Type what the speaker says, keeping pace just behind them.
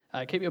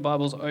Keep your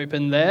Bibles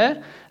open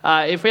there.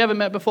 If we haven't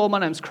met before, my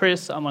name's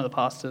Chris. I'm one of the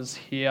pastors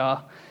here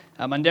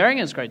at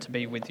Mundaring. It's great to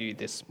be with you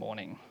this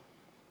morning.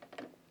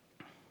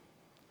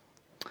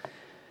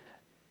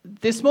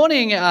 This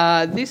morning,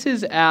 this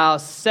is our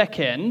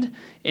second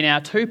in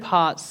our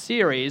two-part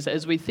series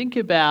as we think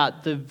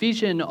about the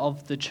vision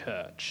of the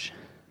church.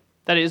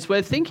 That is,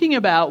 we're thinking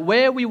about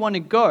where we want to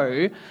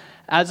go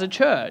as a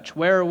church.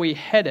 Where are we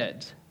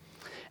headed?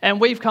 And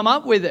we've come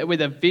up with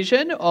a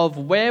vision of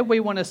where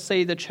we want to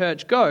see the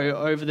church go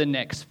over the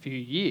next few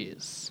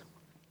years.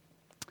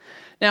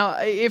 Now,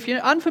 if you're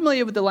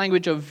unfamiliar with the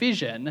language of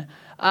vision,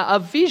 a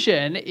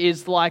vision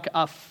is like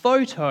a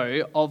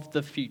photo of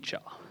the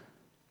future.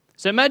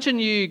 So imagine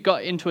you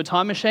got into a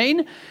time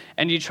machine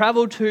and you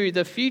traveled to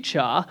the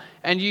future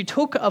and you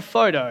took a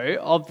photo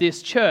of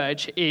this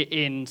church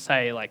in,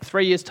 say, like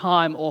 3 years'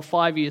 time or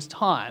 5 years'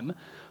 time.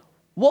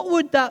 What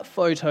would that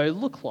photo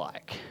look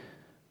like?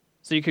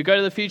 So you could go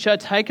to the future,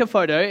 take a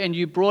photo, and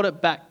you brought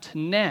it back to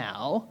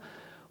now.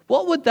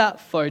 What would that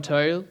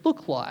photo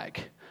look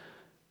like?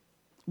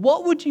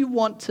 What would you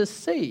want to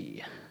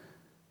see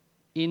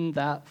in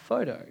that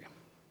photo?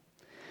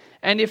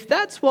 And if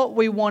that's what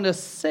we want to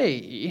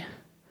see,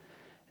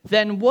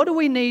 then what do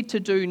we need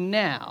to do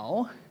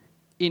now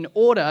in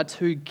order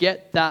to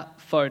get that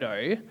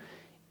photo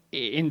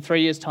in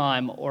 3 years'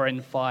 time or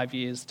in 5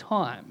 years'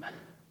 time?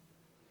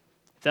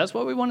 If that's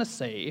what we want to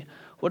see,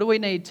 what do we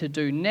need to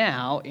do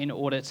now in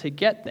order to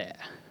get there?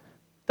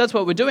 That's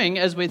what we're doing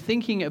as we're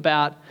thinking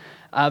about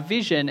our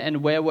vision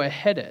and where we're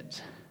headed.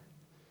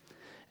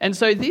 And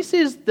so this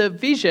is the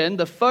vision,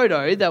 the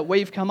photo that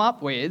we've come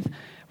up with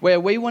where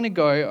we want to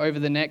go over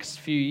the next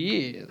few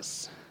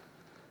years.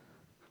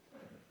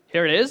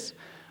 Here it is.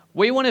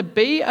 We want to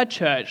be a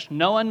church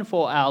known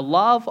for our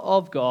love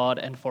of God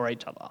and for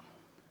each other.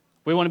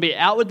 We want to be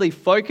outwardly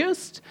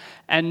focused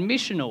and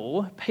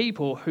missional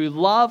people who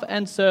love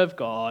and serve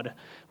God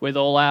with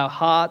all our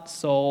heart,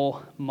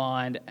 soul,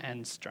 mind,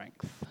 and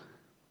strength.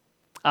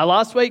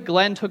 Last week,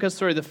 Glenn took us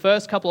through the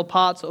first couple of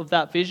parts of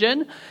that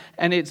vision,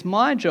 and it's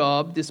my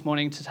job this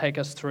morning to take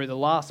us through the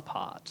last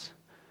part.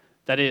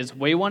 That is,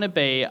 we want to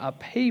be a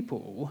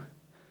people,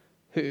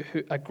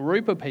 a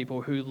group of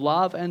people who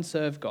love and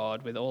serve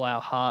God with all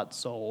our heart,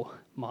 soul,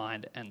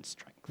 mind, and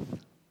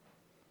strength.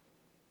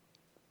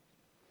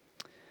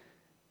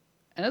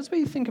 And as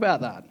we think about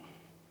that,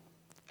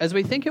 as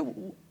we think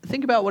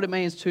about what it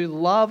means to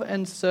love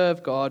and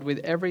serve God with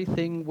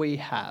everything we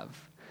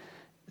have,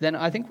 then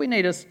I think we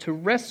need us to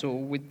wrestle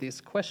with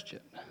this question.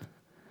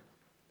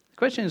 The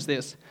question is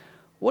this: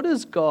 what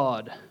does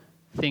God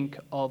think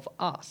of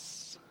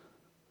us?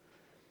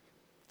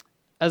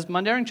 As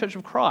Mundaring Church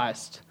of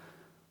Christ,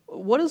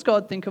 what does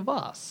God think of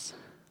us?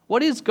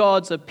 What is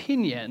God's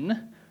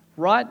opinion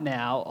right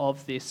now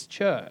of this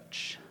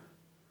church?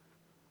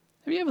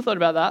 Have you ever thought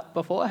about that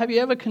before? Have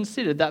you ever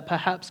considered that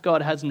perhaps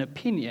God has an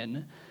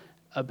opinion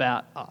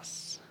about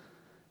us?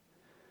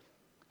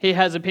 He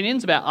has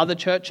opinions about other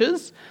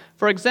churches.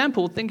 For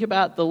example, think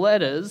about the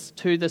letters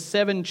to the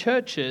 7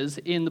 churches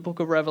in the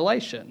book of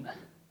Revelation.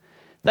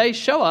 They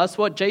show us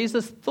what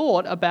Jesus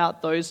thought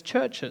about those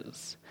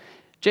churches.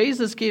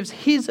 Jesus gives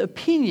his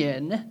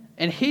opinion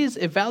and his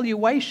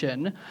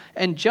evaluation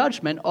and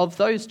judgment of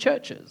those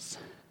churches.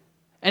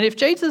 And if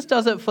Jesus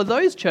does it for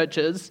those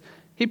churches,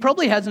 he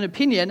probably has an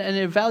opinion and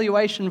an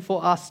evaluation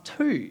for us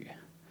too.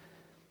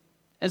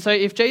 And so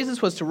if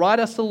Jesus was to write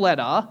us a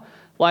letter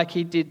like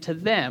he did to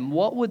them,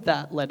 what would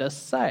that letter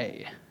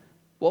say?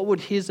 What would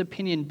his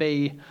opinion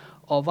be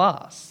of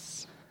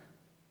us?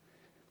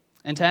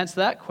 And to answer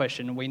that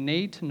question, we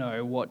need to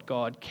know what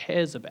God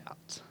cares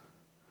about.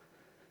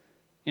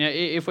 You know,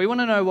 if we want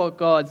to know what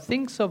God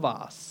thinks of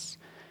us,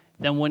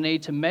 then we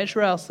need to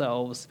measure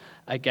ourselves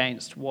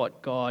against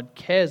what God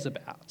cares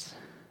about.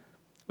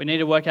 We need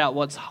to work out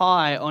what's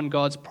high on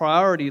God's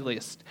priority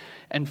list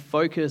and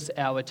focus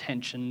our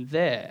attention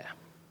there.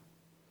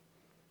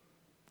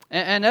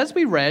 And as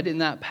we read in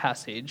that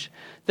passage,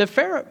 the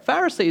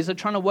Pharisees are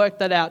trying to work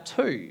that out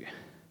too.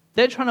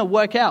 They're trying to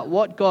work out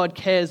what God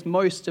cares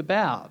most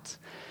about.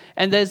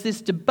 And there's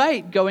this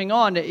debate going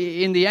on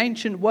in the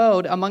ancient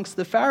world amongst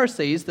the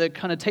Pharisees, the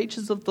kind of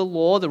teachers of the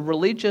law, the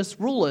religious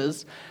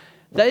rulers.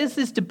 There's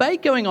this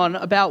debate going on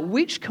about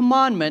which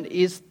commandment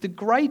is the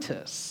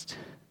greatest.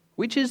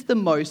 Which is the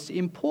most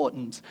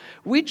important?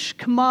 Which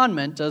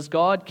commandment does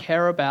God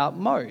care about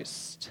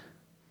most?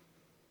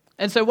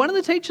 And so one of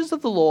the teachers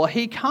of the law,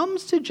 he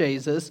comes to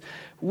Jesus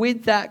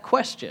with that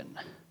question.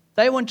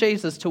 They want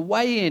Jesus to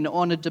weigh in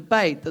on a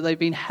debate that they've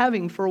been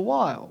having for a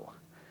while.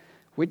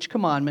 Which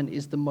commandment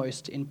is the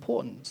most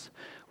important?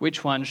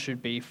 Which one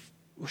should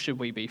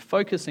we be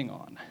focusing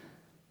on?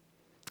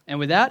 And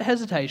without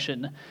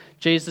hesitation,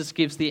 Jesus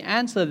gives the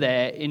answer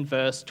there in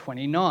verse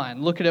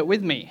 29. Look at it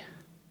with me.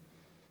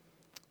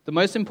 The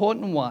most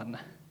important one,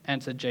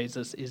 answered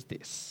Jesus, is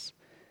this: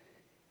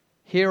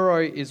 Hear,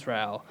 O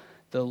Israel,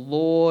 the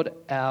Lord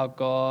our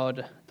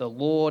God, the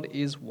Lord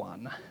is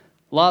one.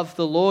 Love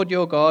the Lord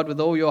your God with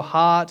all your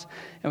heart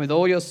and with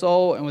all your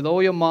soul and with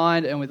all your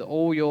mind and with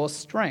all your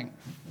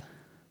strength.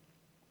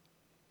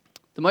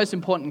 The most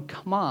important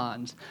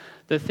command,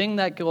 the thing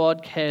that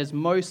God cares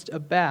most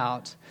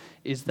about,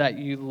 is that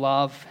you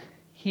love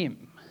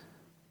him.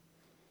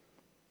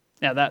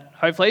 Now that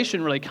hopefully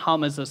shouldn't really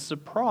come as a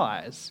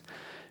surprise,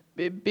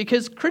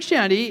 because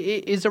Christianity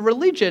is a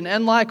religion,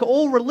 and like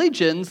all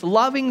religions,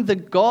 loving the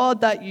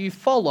God that you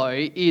follow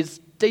is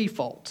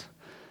default.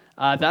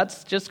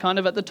 That's just kind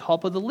of at the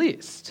top of the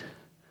list.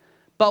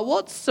 But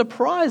what's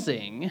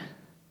surprising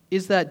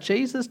is that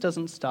Jesus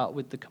doesn't start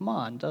with the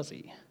command, does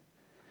he?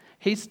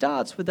 He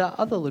starts with that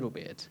other little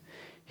bit.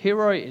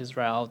 Hear, O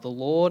Israel, the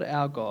Lord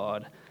our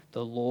God,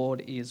 the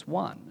Lord is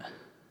one.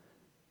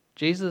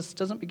 Jesus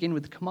doesn't begin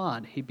with the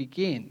command. He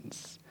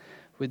begins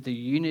with the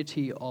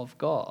unity of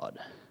God.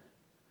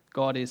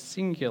 God is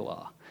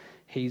singular.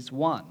 He's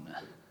one.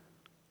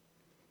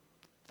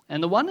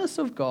 And the oneness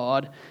of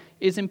God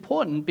is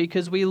important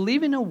because we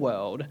live in a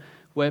world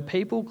where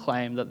people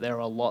claim that there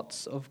are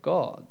lots of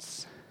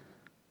gods.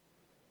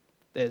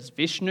 There's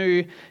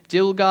Vishnu,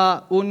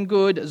 Dilgar,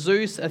 Ungud,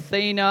 Zeus,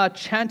 Athena,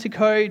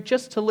 Chantico,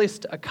 just to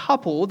list a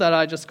couple that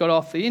I just got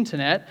off the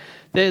internet.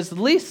 There's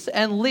lists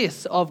and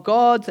lists of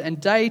gods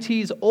and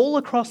deities all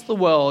across the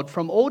world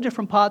from all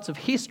different parts of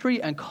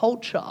history and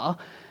culture.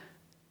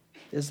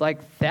 There's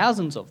like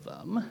thousands of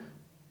them.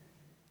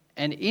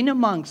 And in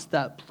amongst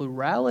that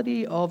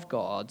plurality of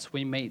gods,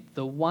 we meet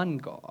the one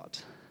God.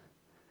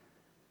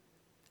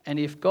 And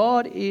if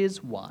God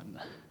is one,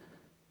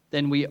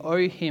 then we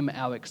owe him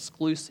our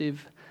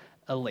exclusive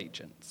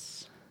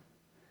allegiance.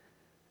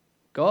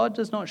 God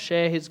does not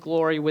share his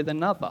glory with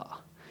another.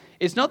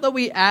 It's not that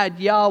we add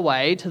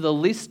Yahweh to the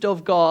list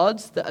of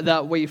gods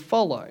that we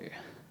follow.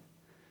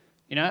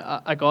 You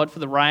know, a God for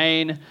the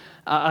rain,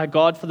 a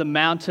God for the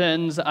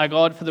mountains, a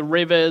God for the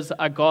rivers,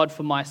 a God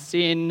for my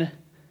sin.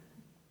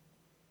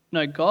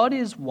 No, God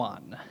is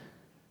one,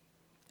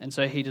 and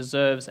so he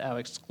deserves our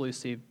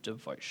exclusive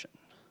devotion.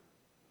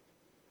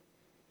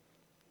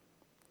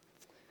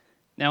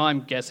 Now,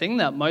 I'm guessing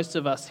that most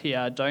of us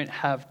here don't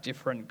have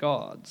different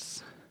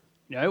gods.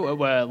 You know,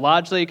 we're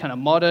largely kind of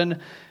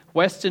modern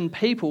Western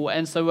people,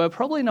 and so we're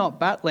probably not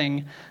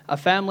battling a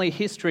family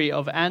history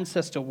of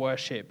ancestor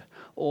worship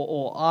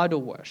or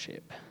idol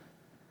worship.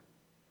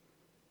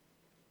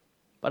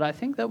 But I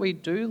think that we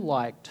do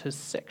like to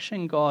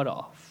section God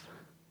off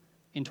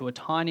into a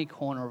tiny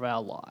corner of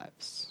our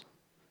lives.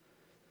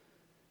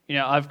 You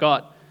know, I've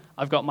got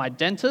my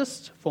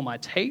dentist for my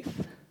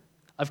teeth.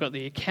 I've got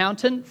the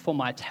accountant for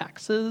my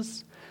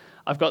taxes.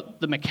 I've got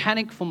the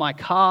mechanic for my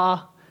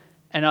car.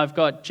 And I've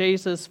got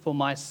Jesus for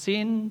my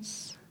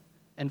sins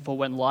and for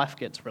when life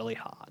gets really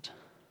hard.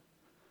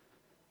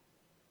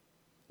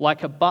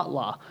 Like a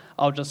butler,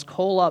 I'll just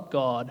call up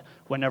God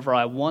whenever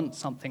I want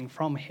something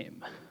from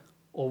him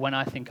or when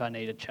I think I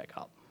need a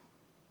checkup.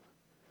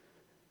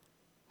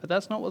 But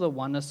that's not what the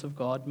oneness of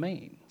God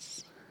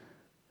means.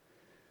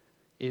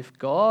 If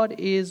God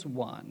is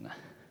one,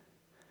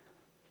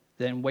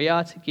 then we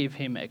are to give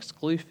him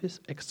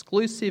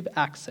exclusive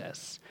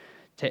access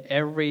to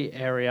every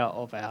area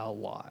of our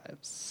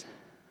lives.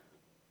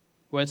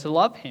 We're to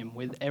love him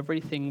with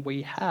everything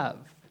we have,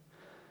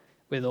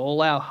 with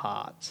all our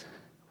heart,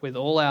 with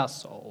all our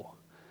soul,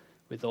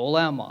 with all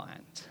our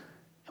mind,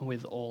 and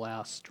with all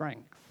our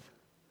strength.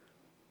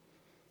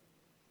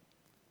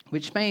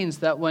 Which means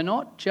that we're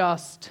not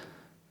just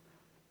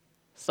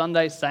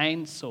Sunday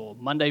saints or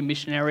Monday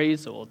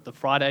missionaries or the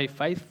Friday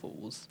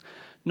faithfuls.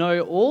 No,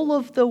 all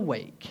of the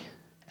week,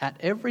 at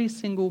every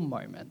single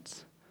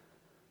moment,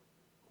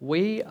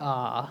 we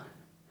are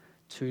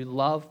to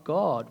love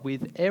God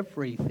with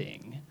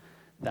everything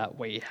that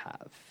we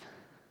have.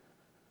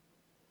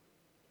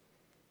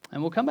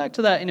 And we'll come back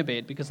to that in a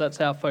bit because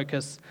that's our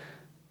focus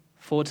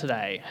for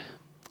today.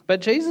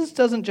 But Jesus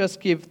doesn't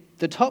just give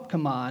the top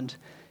command,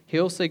 he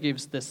also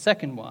gives the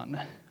second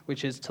one,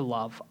 which is to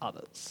love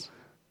others.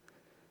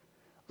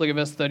 Look at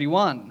verse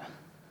 31.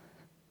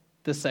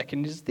 The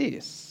second is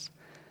this: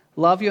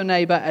 love your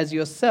neighbor as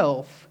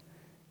yourself.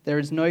 There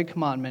is no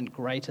commandment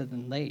greater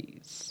than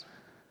these.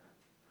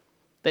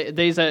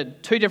 These are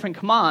two different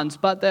commands,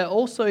 but they're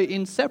also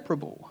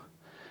inseparable.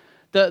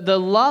 The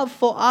love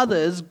for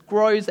others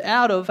grows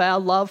out of our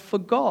love for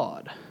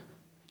God.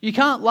 You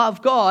can't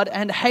love God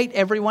and hate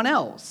everyone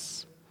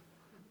else.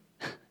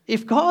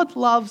 If God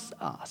loves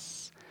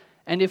us,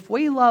 and if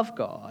we love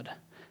God,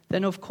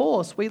 then of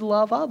course we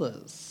love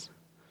others.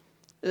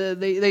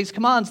 These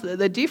commands,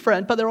 they're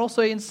different, but they're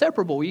also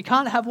inseparable. You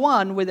can't have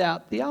one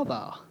without the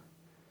other.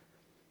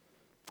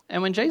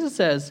 And when Jesus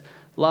says,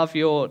 love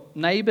your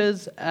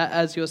neighbors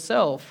as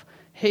yourself,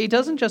 he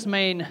doesn't just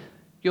mean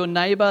your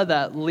neighbor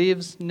that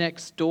lives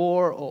next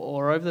door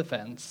or over the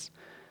fence,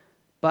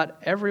 but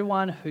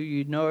everyone who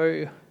you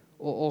know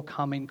or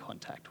come in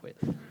contact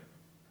with.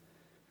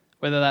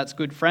 Whether that's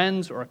good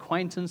friends or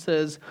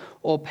acquaintances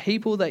or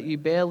people that you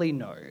barely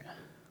know,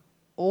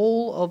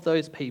 all of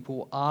those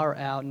people are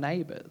our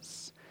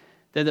neighbors.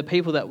 They're the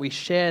people that we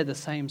share the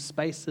same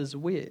spaces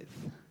with.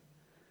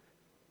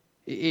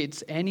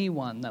 It's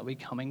anyone that we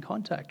come in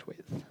contact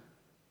with.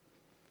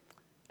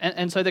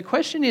 And so the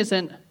question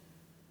isn't,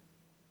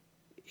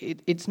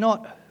 It's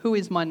not who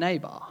is my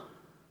neighbour.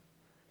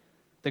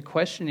 The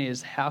question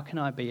is, how can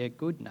I be a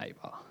good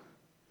neighbour?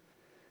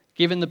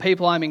 Given the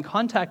people I'm in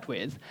contact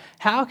with,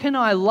 how can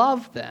I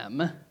love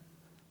them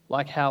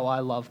like how I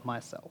love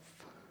myself?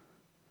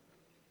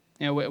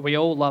 We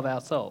all love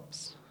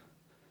ourselves.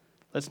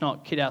 Let's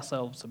not kid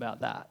ourselves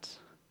about that.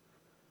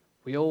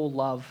 We all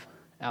love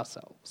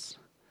ourselves.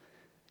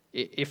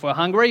 If we're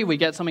hungry, we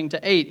get something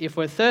to eat. If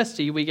we're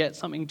thirsty, we get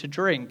something to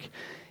drink.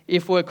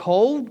 If we're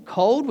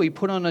cold, we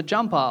put on a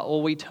jumper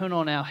or we turn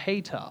on our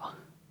heater.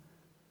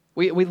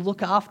 We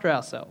look after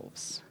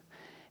ourselves.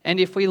 And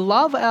if we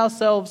love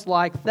ourselves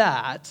like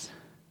that,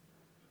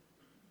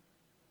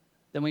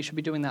 then we should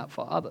be doing that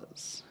for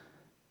others.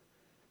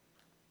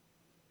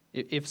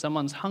 If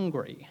someone's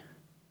hungry,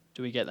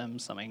 do we get them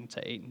something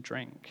to eat and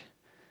drink?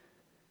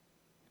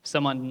 If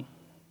someone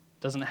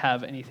doesn't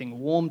have anything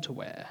warm to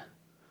wear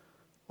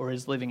or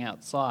is living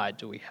outside,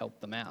 do we help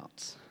them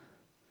out?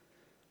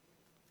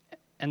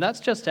 And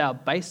that's just our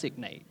basic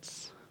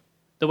needs,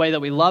 the way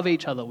that we love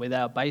each other with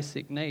our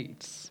basic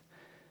needs.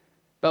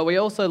 But we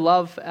also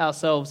love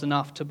ourselves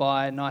enough to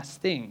buy nice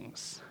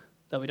things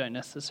that we don't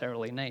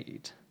necessarily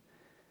need.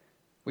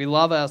 We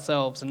love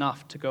ourselves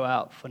enough to go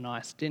out for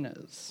nice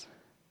dinners.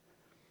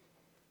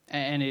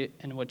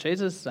 And what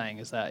Jesus is saying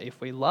is that if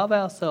we love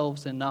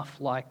ourselves enough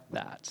like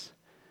that,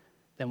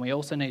 then we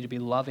also need to be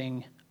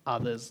loving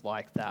others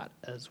like that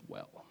as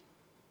well.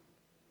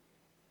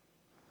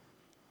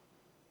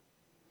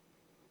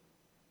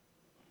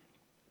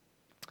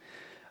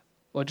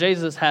 Well,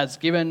 Jesus has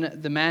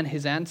given the man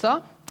his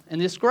answer, and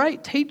this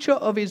great teacher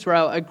of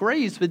Israel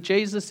agrees with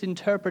Jesus'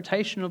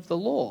 interpretation of the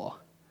law.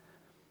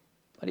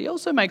 But he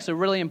also makes a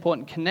really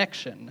important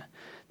connection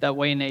that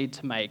we need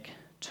to make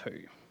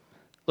too.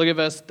 Look at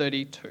verse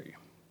 32.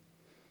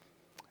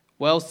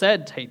 "Well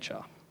said,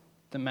 teacher,"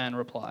 the man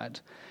replied.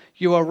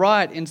 "You are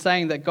right in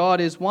saying that God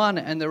is one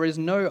and there is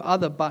no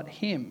other but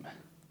him.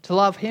 To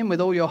love him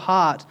with all your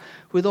heart,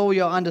 with all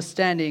your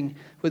understanding,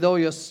 with all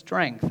your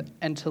strength,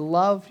 and to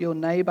love your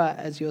neighbour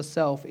as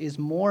yourself is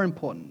more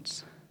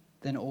important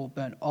than all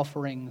burnt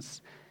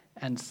offerings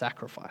and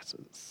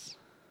sacrifices."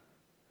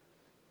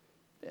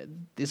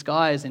 This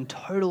guy is in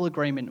total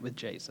agreement with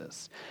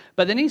Jesus.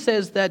 But then he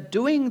says that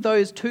doing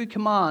those two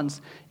commands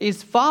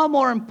is far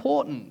more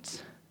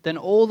important than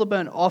all the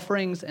burnt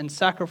offerings and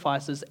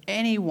sacrifices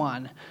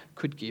anyone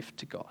could give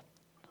to God.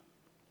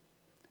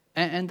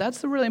 And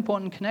that's the really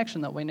important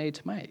connection that we need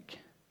to make.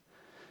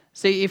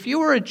 See, if you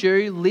were a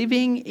Jew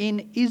living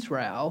in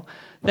Israel,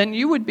 then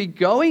you would be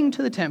going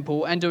to the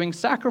temple and doing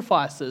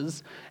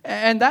sacrifices,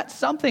 and that's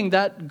something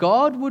that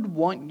God would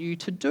want you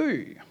to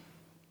do.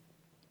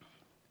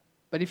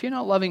 But if you're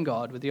not loving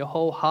God with your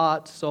whole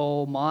heart,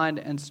 soul, mind,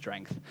 and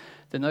strength,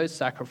 then those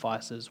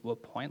sacrifices were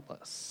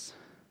pointless.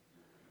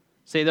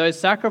 See, those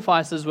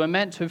sacrifices were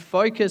meant to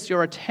focus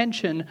your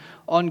attention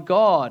on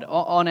God,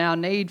 on our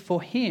need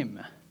for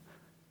him.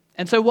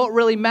 And so what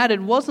really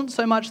mattered wasn't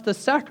so much the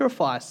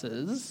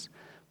sacrifices,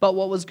 but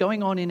what was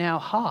going on in our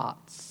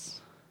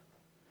hearts.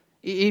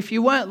 If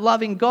you weren't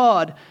loving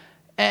God,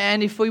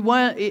 and if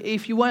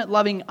you weren't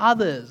loving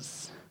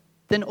others,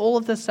 then all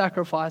of the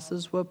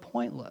sacrifices were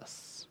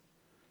pointless.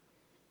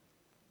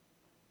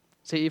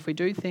 See, if we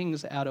do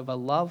things out of a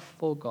love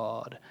for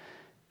God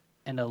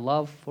and a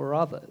love for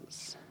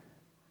others,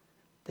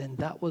 then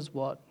that was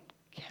what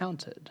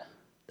counted.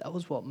 That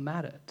was what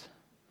mattered.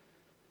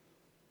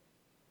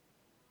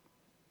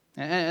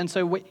 And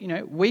so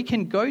we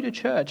can go to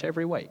church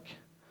every week.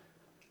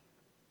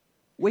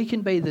 We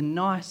can be the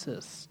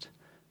nicest,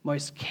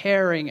 most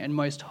caring, and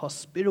most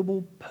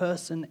hospitable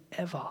person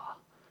ever.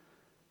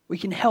 We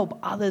can help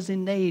others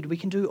in need. We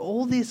can do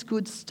all this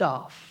good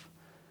stuff.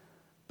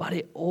 But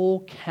it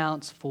all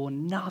counts for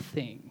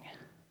nothing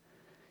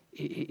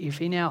if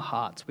in our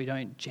hearts we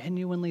don't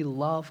genuinely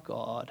love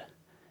God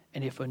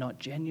and if we're not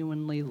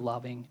genuinely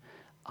loving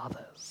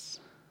others.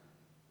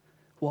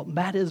 What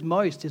matters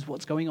most is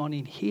what's going on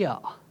in here.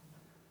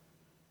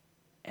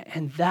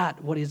 And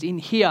that, what is in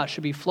here,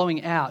 should be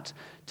flowing out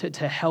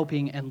to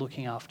helping and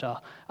looking after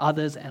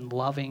others and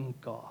loving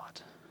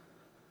God.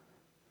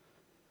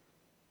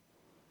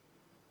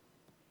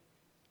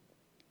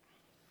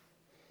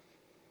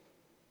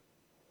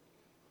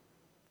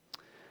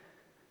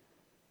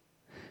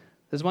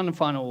 There's one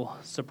final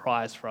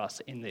surprise for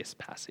us in this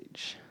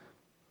passage.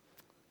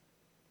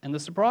 And the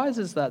surprise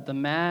is that the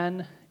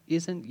man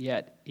isn't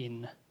yet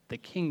in the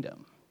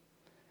kingdom.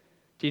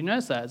 Did you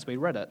notice that as we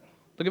read it?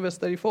 Look at verse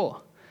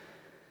 34.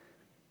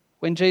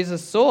 When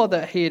Jesus saw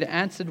that he had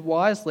answered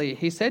wisely,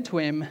 he said to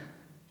him,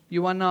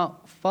 "You are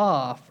not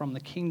far from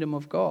the kingdom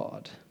of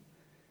God."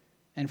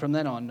 And from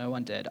then on, no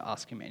one dared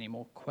ask him any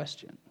more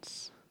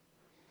questions.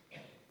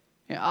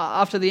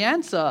 After the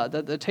answer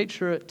that the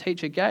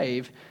teacher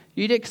gave,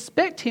 you'd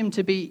expect him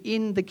to be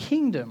in the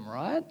kingdom,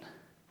 right?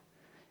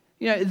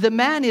 The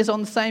man is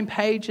on the same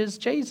page as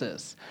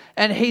Jesus.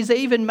 And he's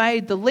even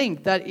made the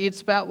link that it's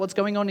about what's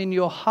going on in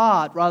your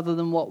heart rather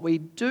than what we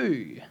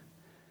do.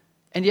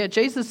 And yet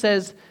Jesus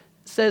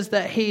says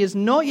that he is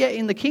not yet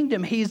in the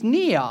kingdom. He's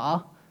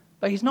near,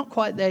 but he's not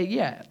quite there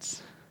yet.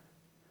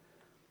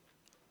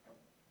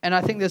 And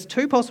I think there's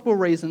two possible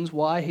reasons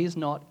why he's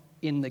not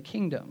in the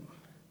kingdom.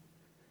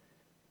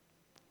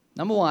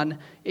 Number one,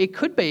 it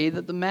could be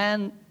that the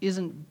man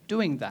isn't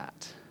doing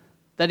that.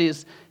 That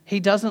is, he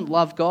doesn't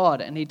love God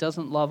and he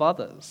doesn't love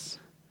others.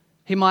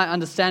 He might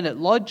understand it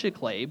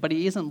logically, but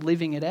he isn't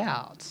living it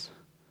out.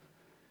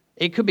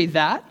 It could be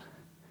that.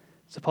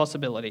 It's a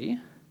possibility.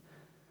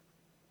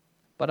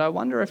 But I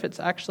wonder if it's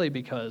actually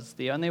because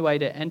the only way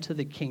to enter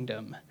the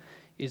kingdom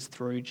is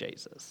through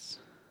Jesus.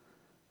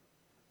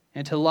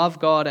 And to love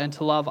God and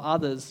to love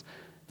others,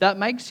 that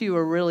makes you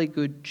a really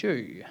good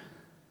Jew.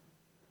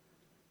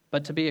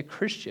 But to be a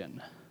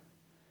Christian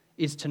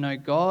is to know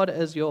God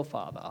as your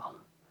Father,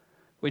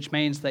 which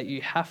means that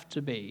you have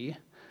to be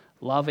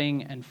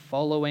loving and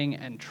following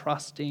and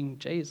trusting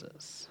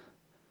Jesus.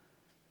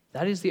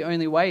 That is the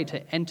only way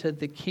to enter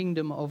the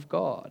kingdom of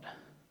God.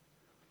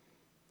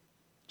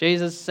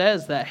 Jesus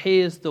says that he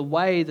is the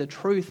way, the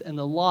truth, and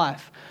the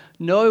life.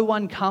 No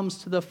one comes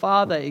to the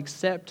Father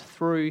except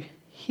through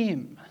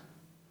him.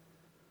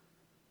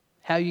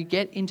 How you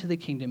get into the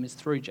kingdom is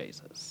through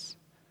Jesus.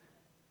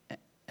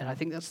 And I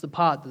think that's the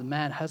part that the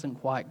man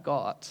hasn't quite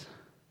got.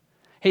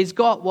 He's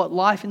got what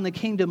life in the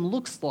kingdom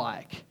looks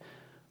like,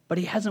 but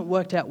he hasn't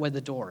worked out where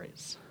the door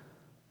is.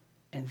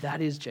 And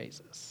that is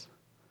Jesus.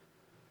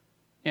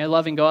 You know,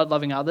 loving God,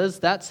 loving others,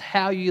 that's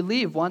how you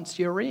live once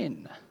you're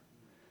in.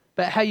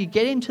 But how you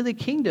get into the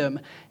kingdom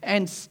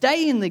and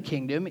stay in the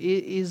kingdom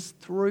is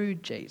through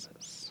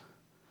Jesus.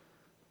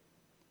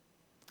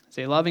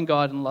 See, loving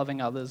God and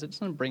loving others, it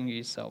doesn't bring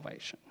you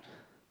salvation.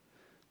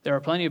 There are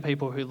plenty of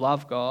people who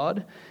love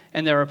God,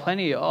 and there are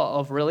plenty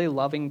of really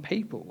loving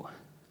people.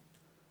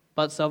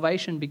 But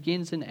salvation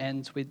begins and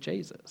ends with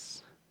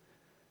Jesus.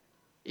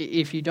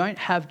 If you don't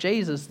have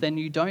Jesus, then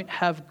you don't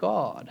have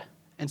God,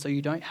 and so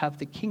you don't have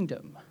the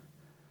kingdom.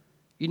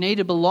 You need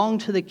to belong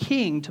to the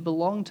King to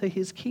belong to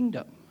his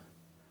kingdom.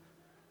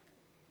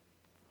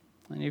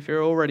 And if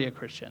you're already a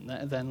Christian,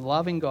 then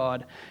loving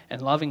God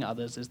and loving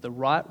others is the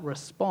right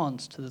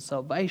response to the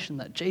salvation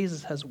that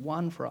Jesus has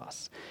won for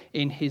us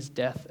in his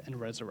death and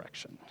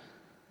resurrection.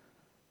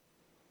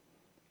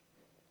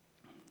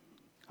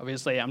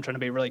 Obviously, I'm trying to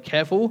be really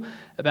careful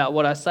about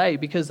what I say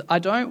because I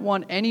don't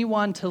want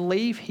anyone to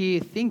leave here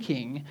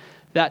thinking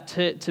that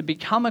to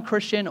become a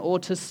Christian or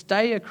to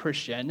stay a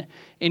Christian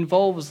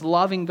involves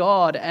loving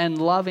God and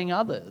loving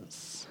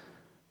others.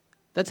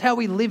 That's how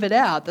we live it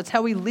out. That's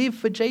how we live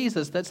for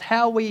Jesus. That's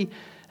how we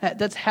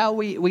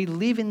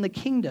live in the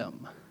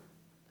kingdom.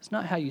 It's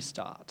not how you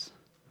start.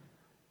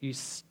 You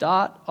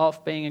start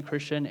off being a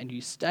Christian and you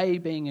stay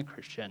being a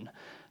Christian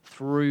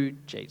through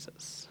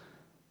Jesus,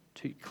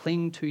 to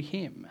cling to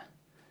him.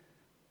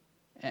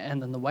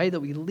 And then the way that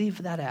we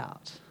live that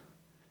out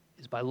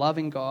is by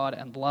loving God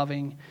and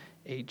loving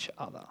each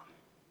other.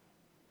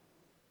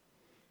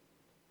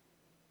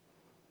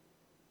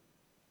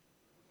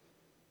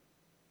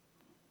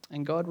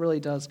 And God really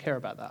does care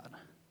about that.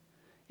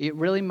 It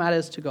really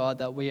matters to God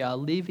that we are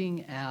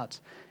living out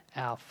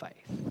our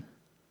faith.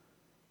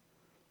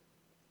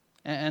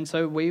 And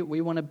so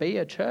we want to be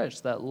a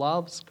church that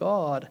loves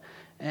God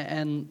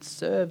and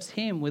serves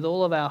him with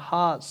all of our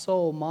heart,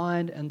 soul,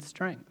 mind, and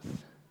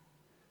strength.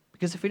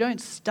 Because if we don't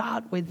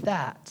start with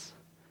that,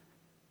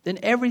 then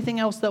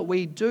everything else that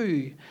we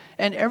do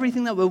and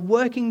everything that we're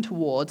working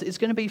towards is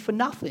going to be for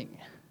nothing.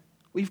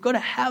 We've got to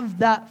have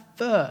that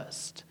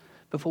first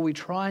before we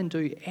try and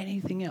do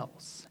anything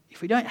else.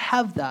 If we don't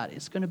have that,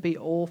 it's going to be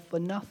all for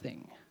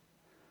nothing.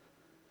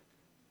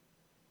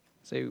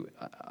 So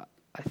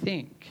I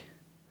think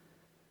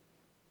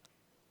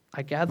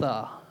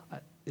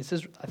this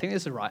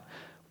is right.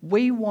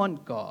 We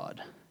want God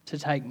to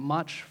take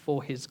much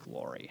for his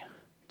glory,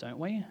 don't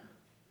we?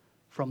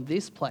 From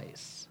this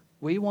place,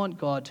 we want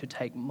God to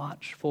take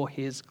much for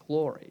his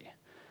glory.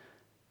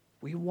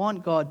 We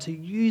want God to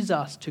use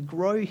us to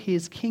grow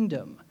his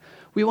kingdom.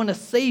 We want to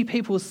see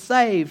people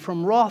saved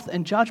from wrath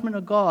and judgment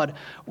of God.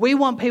 We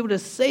want people to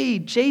see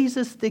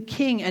Jesus the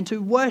King and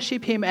to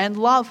worship him and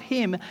love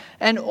him.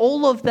 And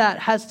all of that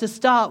has to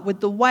start with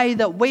the way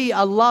that we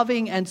are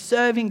loving and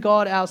serving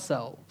God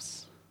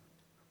ourselves.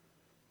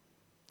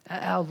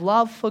 Our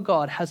love for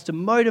God has to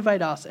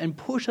motivate us and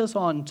push us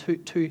on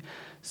to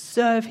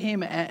serve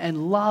him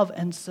and love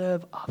and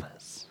serve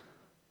others.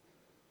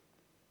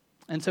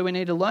 And so we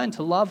need to learn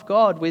to love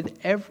God with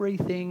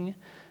everything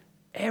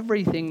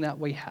that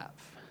we have.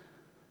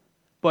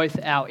 Both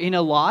our inner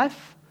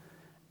life,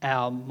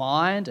 our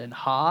mind and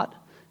heart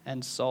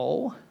and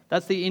soul.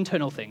 That's the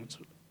internal things.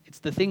 It's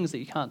the things that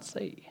you can't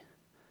see.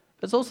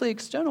 But it's also the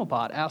external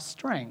part, our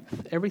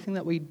strength, everything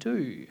that we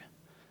do.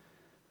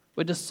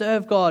 We're to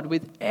serve God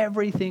with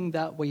everything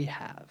that we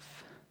have.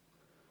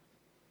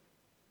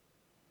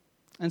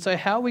 And so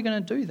how are we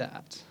going to do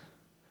that?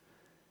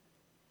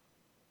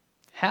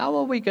 How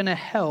are we going to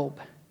help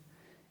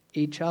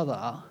each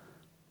other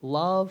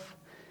love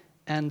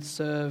and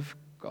serve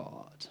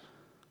God?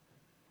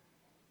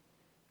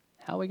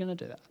 How are we going to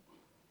do that?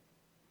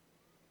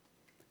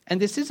 And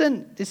this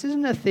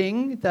isn't a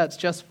thing that's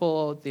just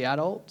for the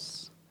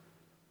adults.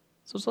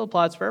 This also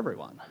applies for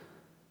everyone.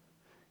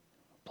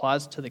 It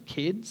applies to the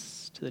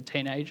kids, to the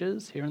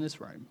teenagers here in this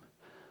room.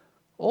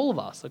 All of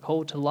us are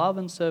called to love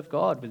and serve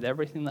God with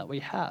everything that we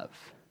have.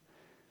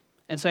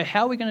 And so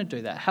how are we going to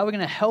do that? How are we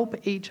going to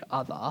help each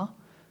other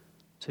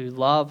to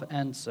love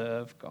and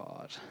serve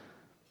God?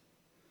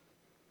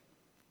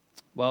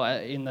 Well,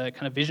 in the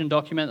kind of vision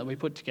document that we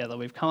put together,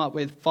 we've come up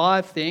with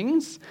 5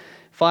 things,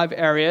 5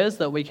 areas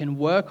that we can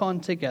work on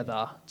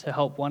together to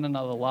help one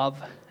another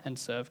love and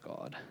serve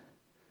God.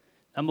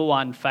 Number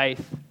 1,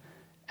 faith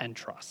and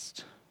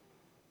trust.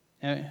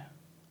 You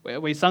know,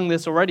 we sung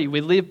this already.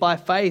 We live by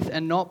faith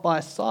and not by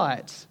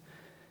sight.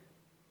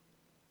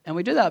 And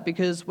we do that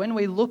because when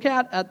we look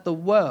out at the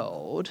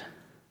world,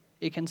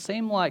 it can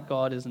seem like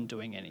God isn't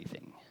doing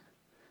anything.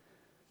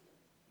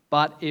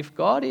 But if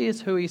God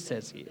is who he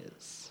says he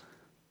is,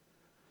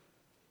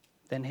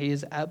 then he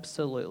is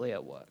absolutely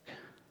at work.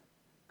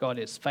 God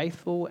is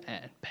faithful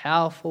and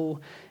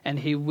powerful, and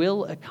he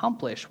will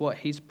accomplish what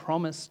he's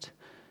promised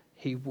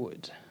he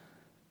would.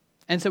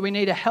 And so we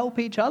need to help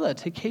each other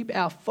to keep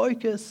our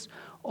focus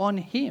on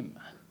him.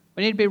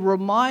 We need to be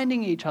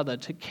reminding each other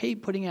to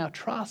keep putting our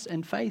trust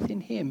and faith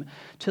in him,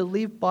 to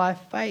live by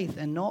faith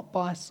and not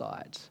by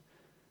sight,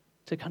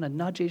 to kind of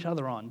nudge each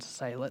other on to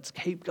say, let's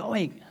keep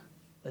going.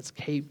 Let's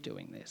keep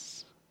doing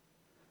this.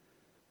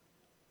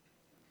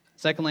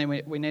 Secondly,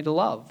 we need to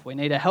love. We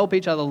need to help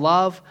each other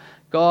love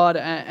God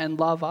and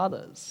love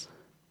others.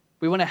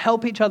 We want to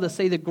help each other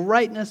see the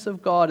greatness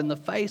of God in the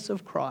face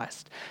of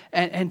Christ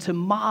and to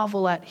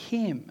marvel at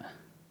him,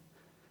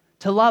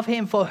 to love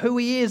him for who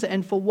he is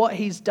and for what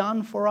he's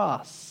done for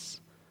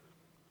us.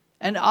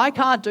 And I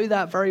can't do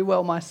that very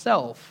well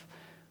myself,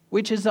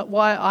 which is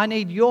why I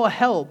need your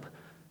help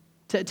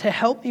to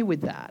help me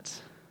with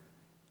that.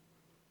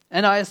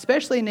 And I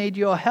especially need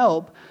your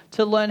help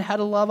to learn how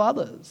to love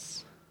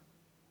others.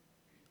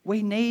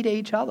 We need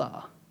each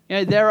other. You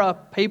know, there are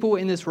people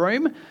in this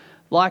room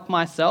like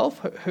myself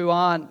who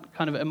aren't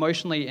kind of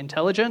emotionally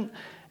intelligent,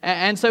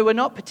 and so we're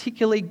not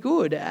particularly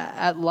good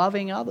at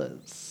loving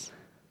others.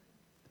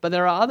 But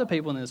there are other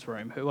people in this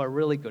room who are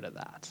really good at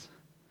that.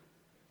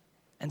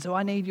 And so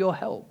I need your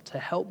help to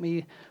help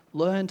me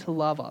learn to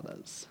love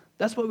others.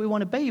 That's what we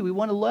want to be. We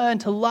want to learn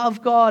to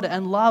love God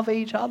and love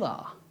each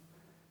other.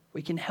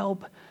 We can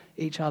help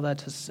each other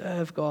to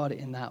serve God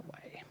in that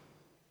way.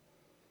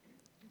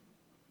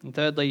 And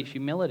thirdly,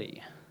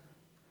 humility.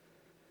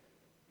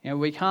 You know,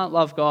 we can't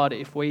love God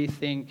if we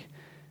think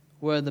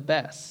we're the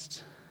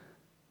best.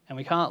 And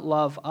we can't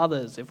love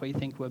others if we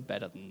think we're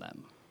better than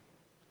them.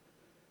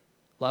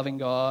 Loving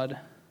God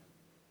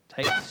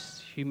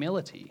takes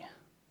humility.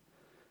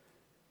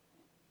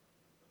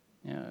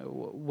 You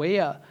know,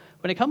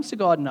 when it comes to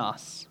God and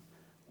us,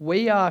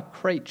 we are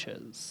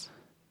creatures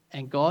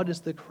and God is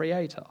the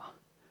creator,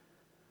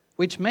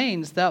 which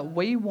means that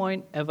we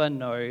won't ever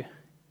know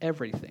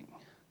everything.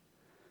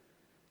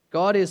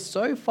 God is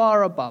so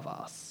far above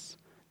us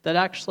that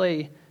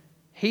actually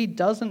he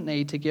doesn't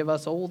need to give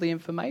us all the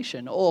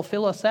information or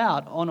fill us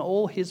out on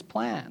all his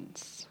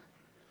plans.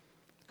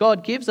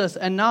 God gives us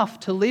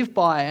enough to live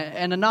by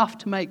and enough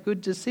to make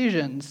good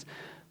decisions,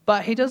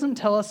 but he doesn't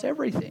tell us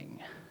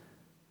everything.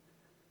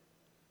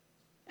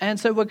 And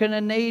so we're going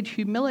to need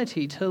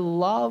humility to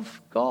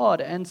love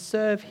God and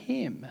serve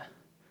him,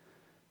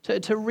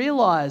 to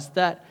realize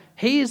that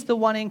he is the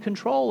one in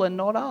control and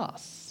not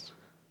us.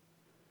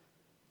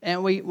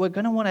 And we're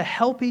going to want to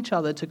help each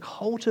other to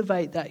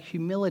cultivate that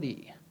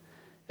humility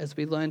as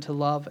we learn to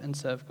love and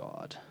serve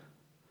God.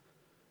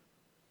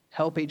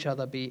 Help each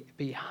other be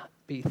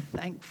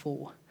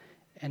thankful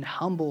and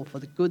humble for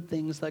the good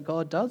things that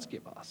God does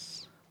give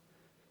us.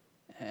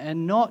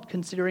 And not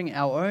considering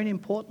our own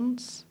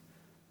importance,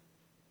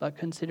 but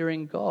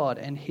considering God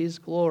and his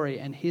glory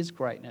and his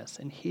greatness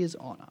and his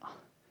honor,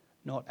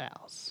 not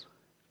ours.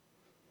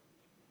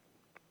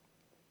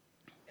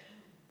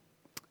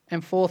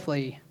 And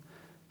fourthly,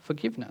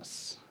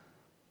 forgiveness.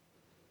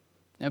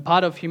 Now,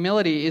 part of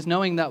humility is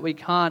knowing that we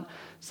can't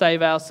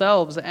save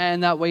ourselves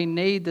and that we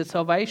need the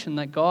salvation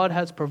that God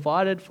has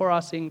provided for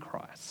us in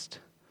Christ.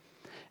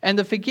 And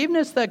the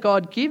forgiveness that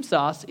God gives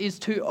us is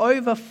to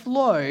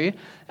overflow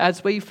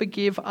as we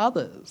forgive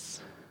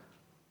others.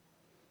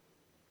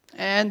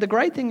 And the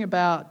great thing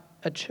about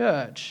a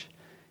church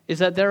is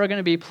that there are going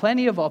to be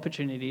plenty of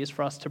opportunities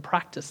for us to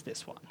practice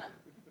this one.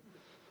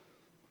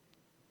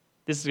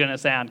 This is going to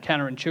sound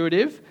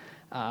counterintuitive,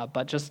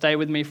 but just stay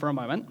with me for a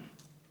moment.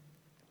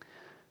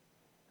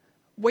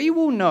 We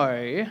will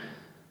know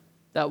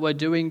that we're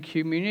doing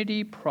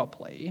community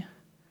properly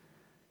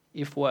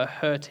if we're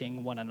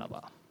hurting one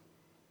another.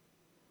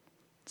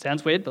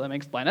 Sounds weird, but let me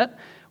explain it.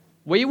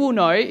 We will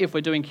know if we're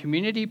doing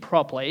community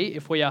properly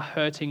if we are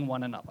hurting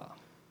one another.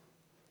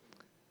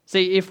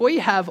 See, if we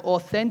have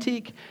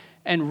authentic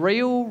and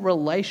real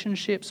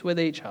relationships with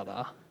each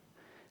other,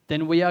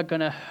 then we are going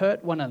to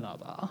hurt one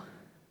another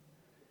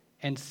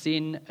and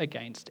sin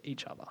against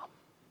each other.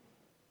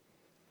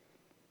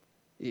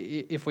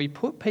 If we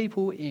put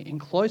people in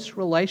close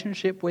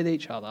relationship with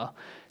each other,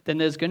 then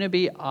there's going to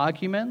be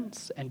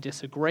arguments and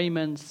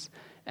disagreements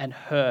and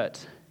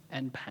hurt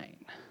and pain.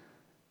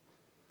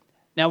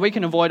 Now, we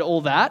can avoid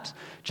all that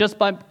just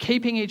by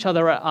keeping each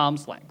other at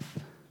arm's length.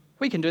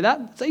 We can do that.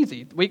 It's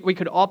easy. We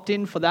could opt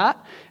in for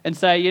that and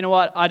say, you know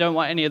what, I don't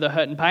want any of the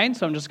hurt and pain,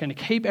 so I'm just going to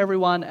keep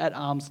everyone at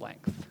arm's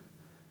length.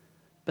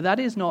 But that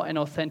is not an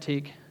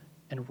authentic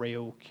and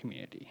real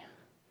community.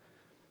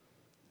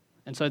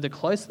 And so the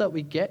closer that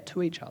we get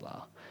to each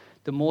other,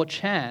 the more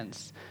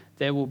chance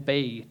there will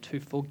be to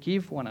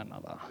forgive one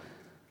another.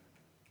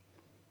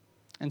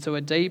 And so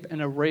a deep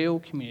and a real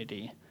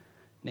community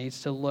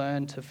needs to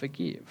learn to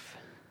forgive.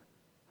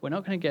 We're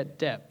not going to get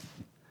depth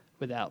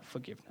without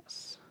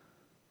forgiveness.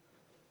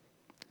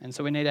 And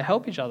so we need to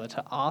help each other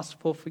to ask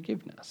for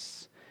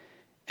forgiveness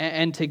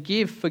and to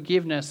give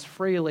forgiveness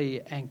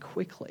freely and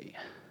quickly.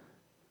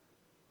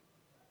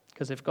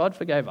 Because if God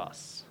forgave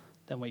us,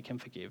 then we can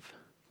forgive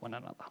one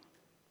another.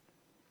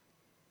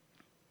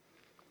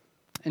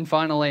 And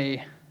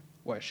finally,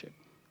 worship.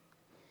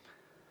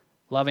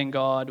 Loving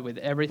God with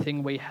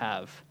everything we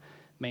have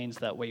means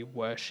that we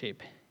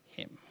worship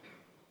Him.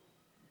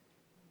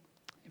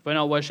 If we're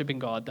not worshipping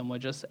God, then we'll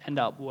just end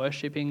up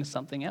worshipping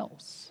something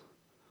else.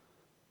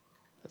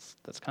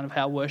 That's kind of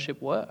how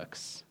worship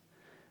works.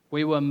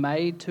 We were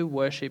made to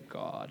worship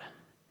God.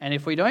 And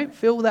if we don't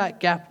fill that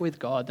gap with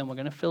God, then we're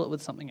going to fill it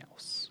with something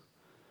else.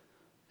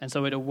 And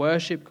so we're to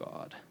worship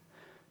God,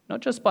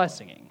 not just by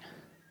singing,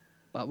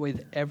 but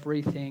with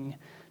everything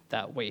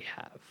that we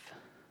have.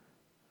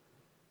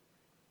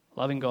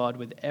 Loving God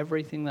with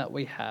everything that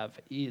we have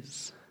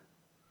is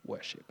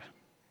worship.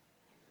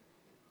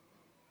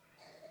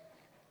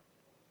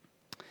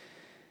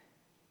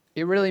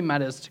 It really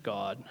matters to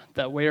God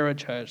that we're a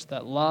church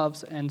that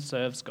loves and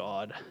serves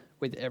God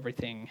with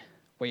everything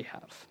we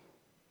have.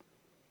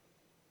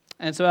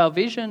 And so our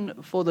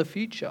vision for the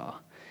future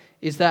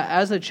is that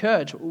as a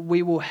church,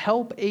 we will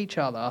help each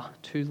other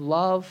to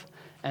love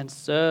and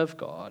serve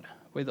God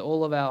with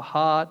all of our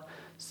heart,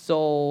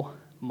 soul,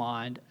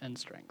 mind, and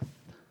strength.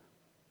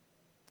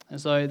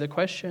 And so the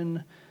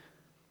question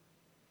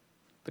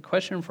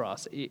for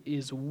us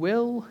is,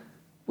 will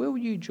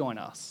you join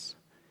us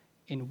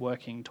in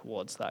working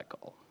towards that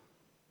goal?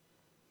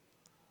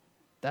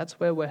 That's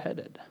where we're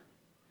headed.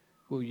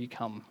 Will you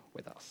come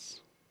with us?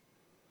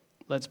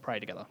 Let's pray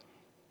together.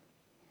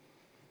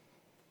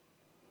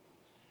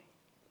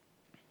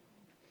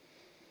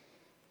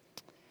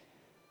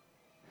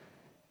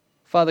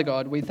 Father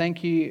God, we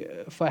thank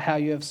you for how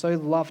you have so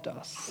loved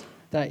us,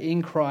 that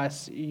in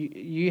Christ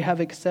you have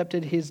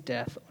accepted his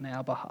death on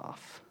our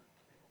behalf.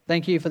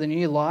 Thank you for the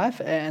new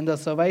life and the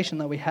salvation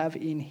that we have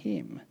in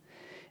him.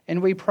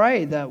 And we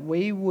pray that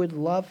we would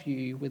love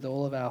you with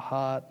all of our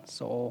heart,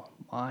 soul,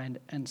 mind,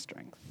 and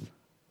strength.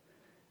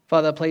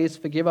 Father, please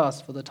forgive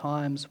us for the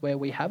times where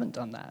we haven't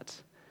done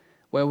that,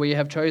 where we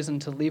have chosen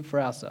to live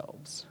for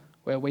ourselves,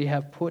 where we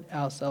have put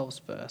ourselves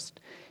first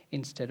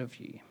instead of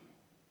you.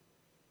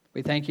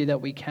 We thank you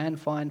that we can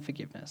find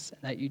forgiveness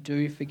and that you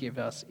do forgive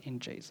us in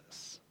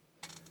Jesus.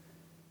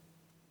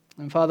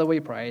 And Father, we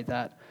pray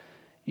that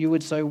you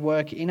would so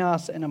work in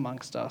us and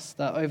amongst us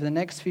that over the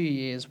next few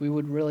years we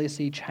would really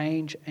see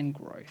change and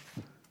growth,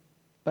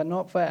 but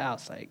not for our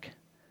sake,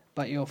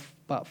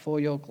 but for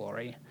your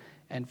glory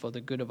and for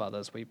the good of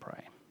others, we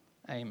pray.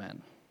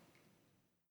 Amen.